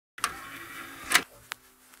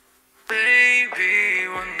Baby,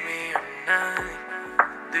 want me or not?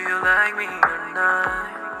 Do you like me or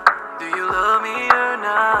not? Do you love me or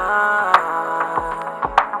not?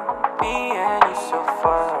 Me and you so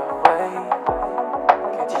far away,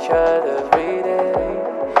 get each other every day.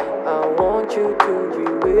 I want you to be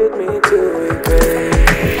with me till we gray.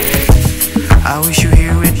 I wish you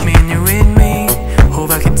here with me and you're with me.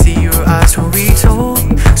 Hope I can see your eyes when we talk,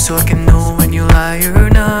 so I can know when you lie or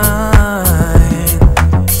not.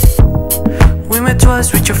 We met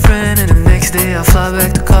twice with your friend, and the next day I fly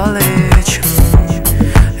back to college.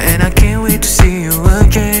 And I can't wait to see you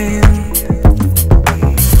again.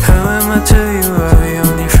 How am I tell you I'm your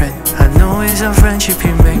only friend? I know it's our friendship,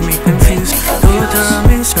 you make me confused. Told her I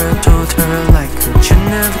miss her, told her I like her. You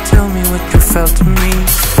never tell me what you felt to me.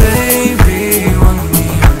 Baby, want me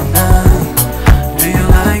or not? Do you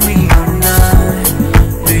like me or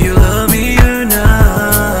not? Do you love me or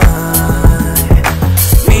not?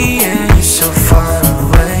 Me and you so far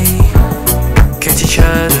away, catch each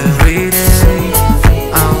other every day.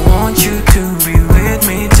 I want you to be with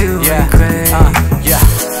me till we gray.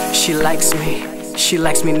 She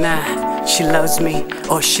likes me now. She loves me,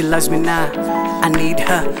 or she loves me now. I need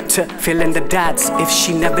her to fill in the dots. If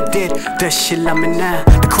she never did, does she love me now?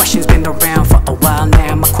 The question's been around for a while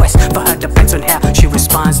now. My quest for her depends on how she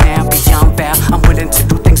responds now. Beyond bound, I'm willing to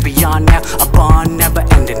do things beyond now. A bond never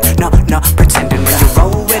ending, no pretending. When you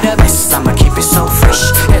roll with a miss, I'ma keep it so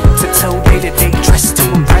fresh. Head to toe, day to day, dressed to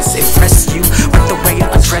impress you with the way I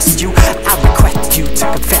undress you. I request you to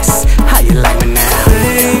confess how you like me now.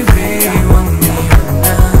 Baby, want me or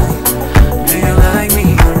not? Do you like me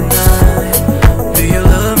or not? Do you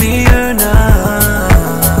love me or not?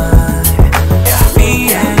 Me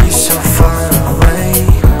and you so far away,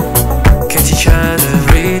 catch each other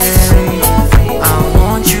every day. I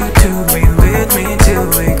want you to be with me till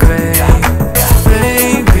we gray.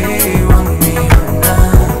 Baby, want me or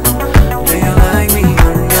not? Do you like me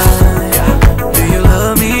or not? Do you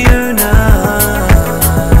love me or not?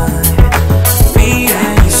 Me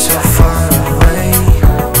and you so far away,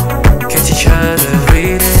 catch each other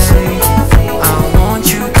every day. I want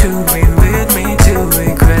you to be with me till we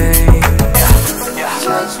gray. She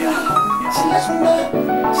loves me, she loves me more.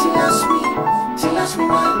 She loves me, she loves me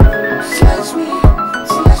more. She loves me,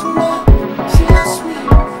 she loves me more. She loves me,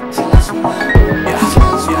 she loves me more. She loves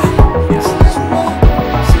me, she loves me more.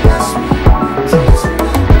 She loves me, she loves me more. She loves me, she loves me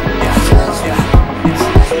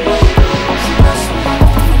more. She loves me, she loves me more.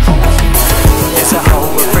 There's a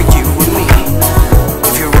hole for you and me,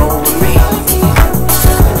 if you roll with me.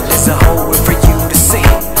 There's a hole for you to see,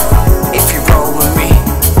 if you roll with me.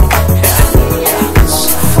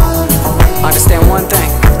 Understand one thing,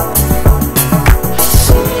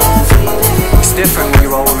 it's different when you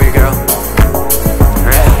roll with me, girl.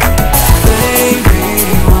 Right? Baby,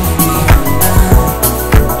 want me or not?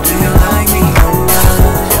 Do you like me or not?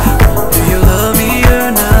 Do you love me or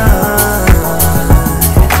not?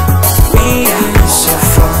 Me and you so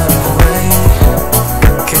far away,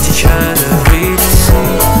 catch each other every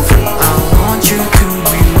day. I want you to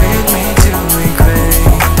be with me till we gray.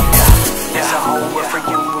 There's a hole for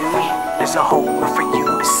you and me. There's a hole for you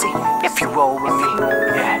to see, if you roll with me.